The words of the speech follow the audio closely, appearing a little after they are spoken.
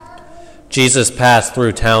Jesus passed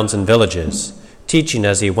through towns and villages, teaching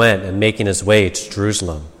as he went and making his way to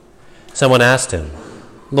Jerusalem. Someone asked him,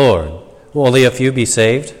 "Lord, will only a few be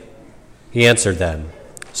saved?" He answered them,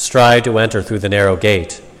 "Strive to enter through the narrow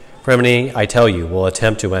gate. For many, I tell you, will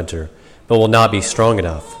attempt to enter, but will not be strong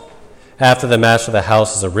enough. After the master of the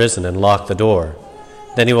house has arisen and locked the door,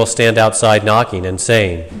 then he will stand outside knocking and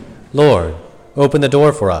saying, 'Lord, open the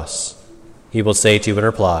door for us.' He will say to you in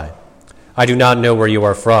reply, 'I do not know where you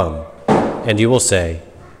are from.' And you will say,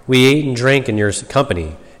 'We ate and drank in your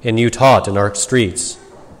company, and you taught in our streets.'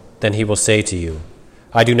 Then he will say to you,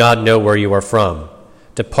 'I do not know where you are from.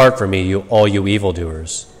 Depart from me, all you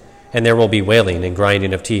evildoers.' And there will be wailing and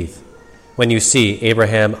grinding of teeth when you see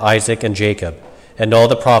Abraham, Isaac, and Jacob, and all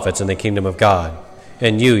the prophets in the kingdom of God,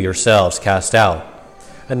 and you yourselves cast out.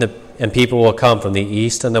 And people will come from the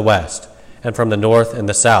east and the west, and from the north and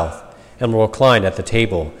the south, and will recline at the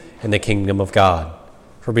table in the kingdom of God.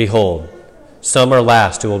 For behold, some are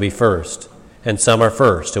last who will be first, and some are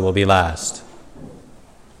first who will be last."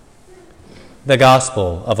 The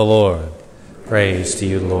Gospel of the Lord. Praise to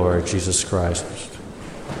you, Lord Jesus Christ.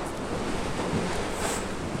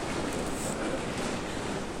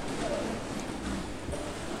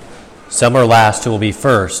 Some are last who will be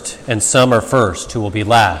first, and some are first who will be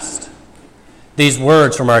last. These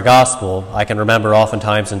words from our gospel, I can remember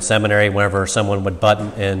oftentimes in seminary whenever someone would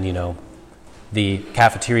button in, the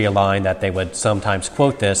cafeteria line, that they would sometimes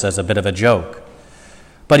quote this as a bit of a joke.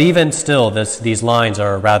 But even still, these lines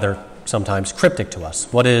are rather sometimes cryptic to us.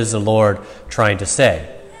 What is the Lord trying to say?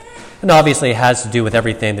 And obviously it has to do with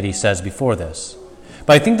everything that he says before this.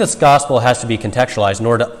 But I think this gospel has to be contextualized in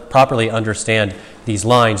order to properly understand these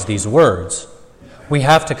lines, these words. We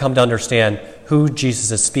have to come to understand who Jesus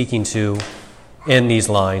is speaking to in these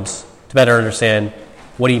lines to better understand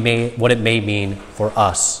what it may mean for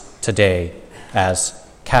us today as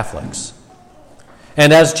Catholics.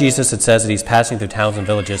 And as Jesus, it says that he's passing through towns and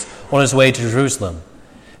villages on his way to Jerusalem.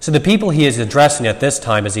 So the people he is addressing at this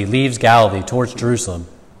time as he leaves Galilee towards Jerusalem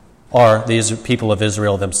are the people of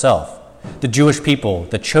Israel themselves, the Jewish people,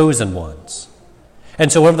 the chosen ones.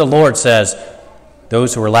 And so whenever the Lord says,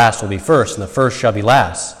 "Those who are last will be first, and the first shall be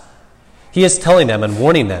last," he is telling them and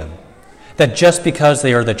warning them that just because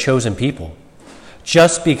they are the chosen people,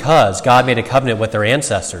 just because God made a covenant with their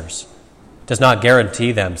ancestors, does not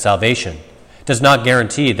guarantee them salvation, does not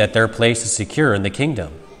guarantee that their place is secure in the kingdom.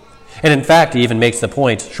 And in fact, he even makes the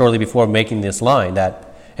point shortly before making this line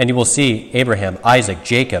that, "And you will see Abraham, Isaac,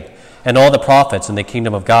 Jacob, and all the prophets in the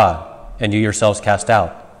kingdom of God, and you yourselves cast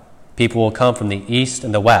out. People will come from the east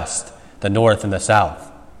and the west, the north and the south."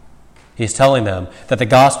 He's telling them that the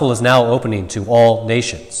gospel is now opening to all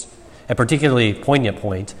nations, a particularly poignant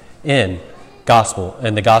point in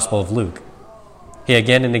the Gospel of Luke. He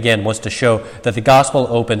again and again wants to show that the gospel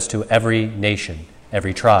opens to every nation,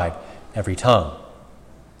 every tribe, every tongue.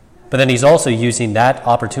 But then he's also using that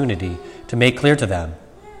opportunity to make clear to them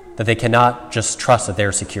that they cannot just trust that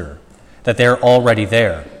they're secure, that they're already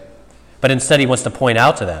there. But instead he wants to point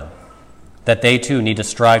out to them that they too need to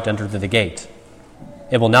strive to enter through the gate.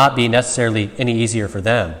 It will not be necessarily any easier for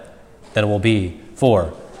them than it will be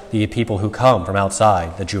for the people who come from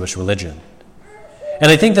outside the Jewish religion. And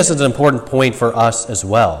I think this is an important point for us as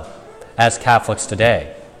well, as Catholics today.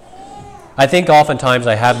 I think oftentimes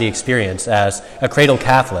I have the experience as a cradle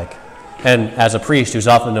Catholic and as a priest who's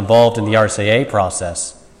often involved in the RCIA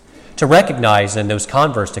process to recognize in those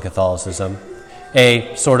converts to Catholicism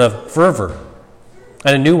a sort of fervor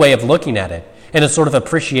and a new way of looking at it and a sort of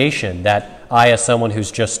appreciation that I, as someone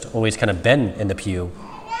who's just always kind of been in the pew,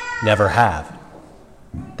 never have.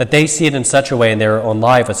 That they see it in such a way in their own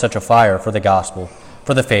life with such a fire for the gospel,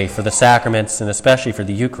 for the faith, for the sacraments, and especially for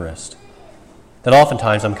the Eucharist, that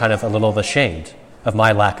oftentimes I'm kind of a little ashamed of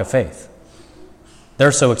my lack of faith.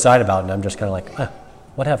 They're so excited about it, and I'm just kind of like,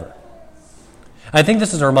 whatever. I think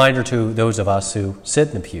this is a reminder to those of us who sit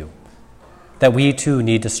in the pew that we too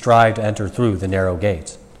need to strive to enter through the narrow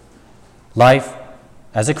gate. Life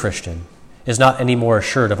as a Christian is not any more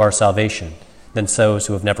assured of our salvation than those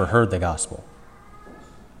who have never heard the gospel.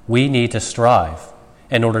 We need to strive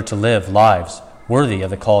in order to live lives worthy of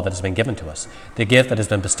the call that has been given to us, the gift that has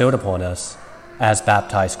been bestowed upon us as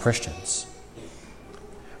baptized Christians.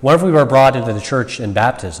 Whenever we were brought into the church in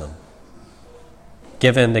baptism,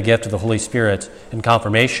 given the gift of the Holy Spirit in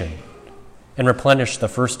confirmation, and replenished the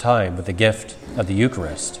first time with the gift of the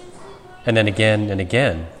Eucharist, and then again and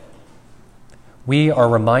again, we are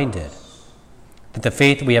reminded that the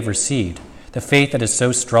faith we have received, the faith that is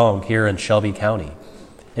so strong here in Shelby County,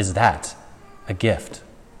 is that a gift.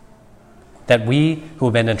 That we who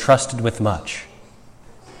have been entrusted with much,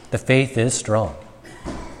 the faith is strong.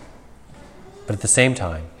 But at the same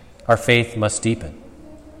time, our faith must deepen.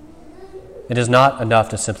 It is not enough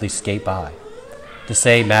to simply skate by, to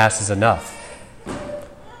say Mass is enough.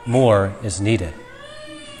 More is needed.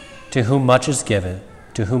 To whom much is given,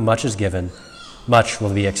 much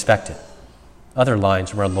will be expected. Other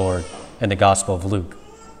lines from our Lord in the Gospel of Luke.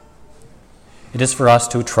 It is for us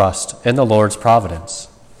to trust in the Lord's providence,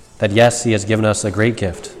 that yes, he has given us a great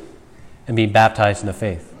gift, and being baptized in the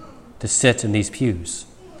faith, to sit in these pews,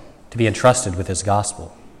 to be entrusted with his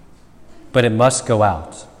gospel. But it must go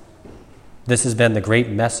out. This has been the great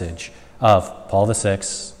message of Paul VI,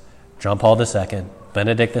 John Paul II,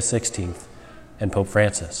 Benedict XVI, and Pope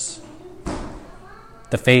Francis.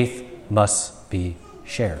 The faith must be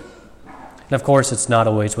shared. And of course, it's not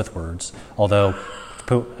always with words, although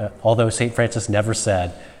St. Francis never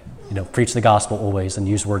said, preach the gospel always and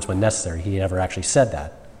use words when necessary. He never actually said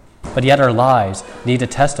that. But yet our lives need to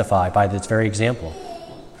testify by this very example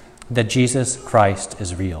that Jesus Christ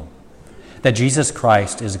is real, that Jesus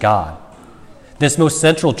Christ is God. This most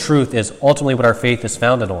central truth is ultimately what our faith is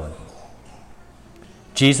founded on.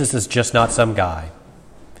 Jesus is just not some guy.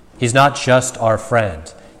 He's not just our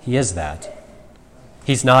friend. He is that.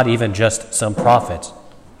 He's not even just some prophet.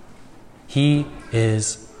 He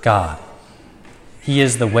is God. He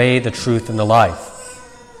is the way, the truth, and the life.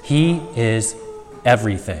 He is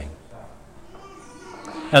everything.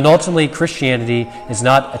 And ultimately, Christianity is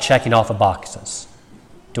not a checking off of boxes.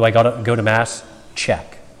 Do I go to Mass?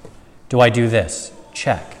 Check. Do I do this?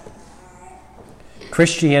 Check.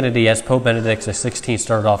 Christianity, as Pope Benedict XVI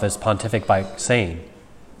started off his pontificate by saying,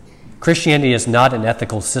 Christianity is not an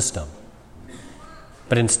ethical system,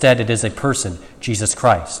 but instead it is a person, Jesus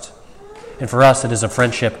Christ. And for us, it is a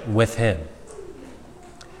friendship with him.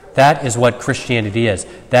 That is what Christianity is.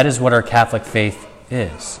 That is what our Catholic faith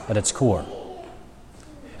is at its core.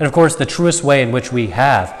 And of course, the truest way in which we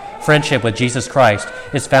have friendship with Jesus Christ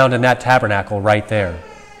is found in that tabernacle right there.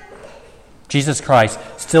 Jesus Christ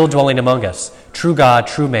still dwelling among us, true God,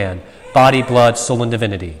 true man, body, blood, soul, and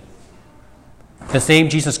divinity. The same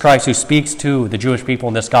Jesus Christ who speaks to the Jewish people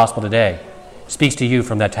in this gospel today speaks to you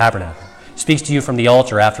from that tabernacle, speaks to you from the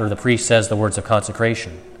altar after the priest says the words of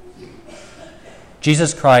consecration.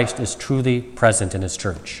 Jesus Christ is truly present in his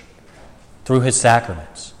church through his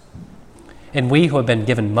sacraments. And we who have been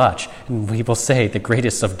given much, and we will say the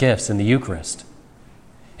greatest of gifts in the Eucharist,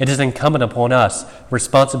 it is incumbent upon us,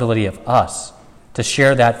 responsibility of us, to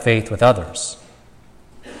share that faith with others.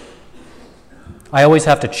 I always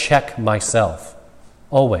have to check myself,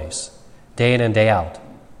 always, day in and day out.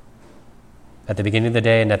 At the beginning of the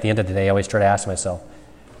day and at the end of the day, I always try to ask myself,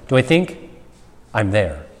 do I think I'm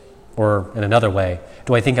there? Or in another way,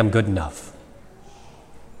 do I think I'm good enough?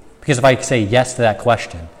 Because if I say yes to that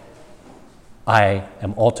question, I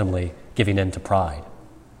am ultimately giving in to pride.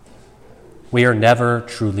 We are never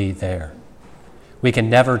truly there. We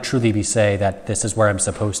can never truly say that this is where I'm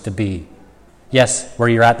supposed to be. Yes, where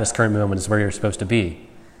you're at this current moment is where you're supposed to be.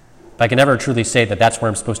 But I can never truly say that that's where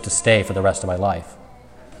I'm supposed to stay for the rest of my life.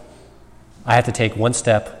 I have to take one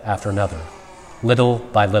step after another, little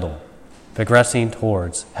by little, progressing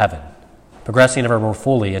towards heaven, progressing ever more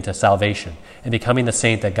fully into salvation, and becoming the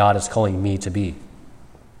saint that God is calling me to be.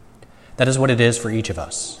 That is what it is for each of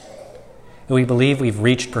us. If we believe we've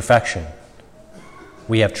reached perfection,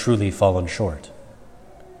 we have truly fallen short.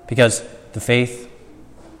 Because the faith,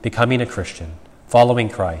 becoming a Christian, following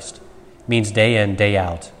Christ, means day in, day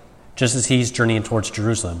out. Just as he's journeying towards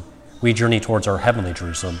Jerusalem, we journey towards our heavenly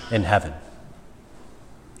Jerusalem in heaven.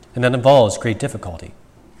 And that involves great difficulty.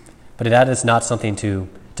 But that is not something to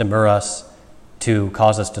demur us, to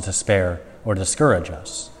cause us to despair, or discourage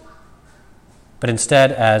us. But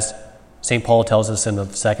instead, as St. Paul tells us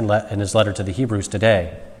in his letter to the Hebrews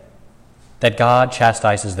today, that God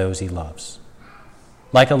chastises those he loves.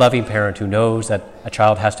 Like a loving parent who knows that a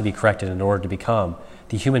child has to be corrected in order to become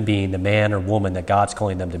the human being, the man or woman that God's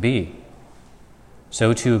calling them to be,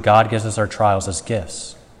 so too God gives us our trials as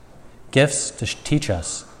gifts. Gifts to teach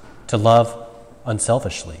us to love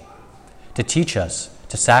unselfishly, to teach us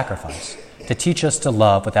to sacrifice, to teach us to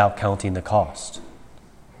love without counting the cost.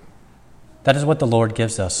 That is what the Lord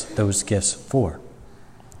gives us those gifts for,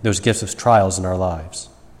 those gifts of trials in our lives.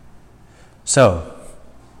 So,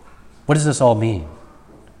 what does this all mean?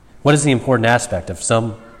 What is the important aspect of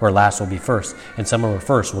some where last will be first and some where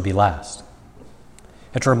first will be last?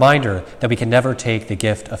 It's a reminder that we can never take the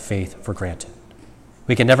gift of faith for granted.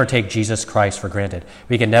 We can never take Jesus Christ for granted.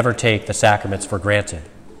 We can never take the sacraments for granted.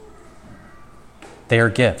 They are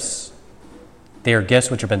gifts. They are gifts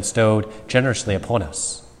which are bestowed generously upon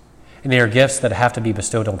us. And they are gifts that have to be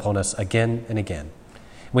bestowed upon us again and again.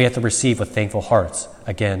 We have to receive with thankful hearts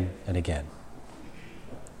again and again.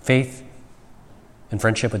 Faith and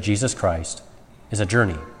friendship with Jesus Christ is a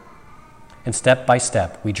journey. And step by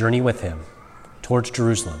step, we journey with him towards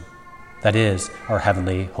Jerusalem, that is our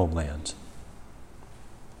heavenly homeland.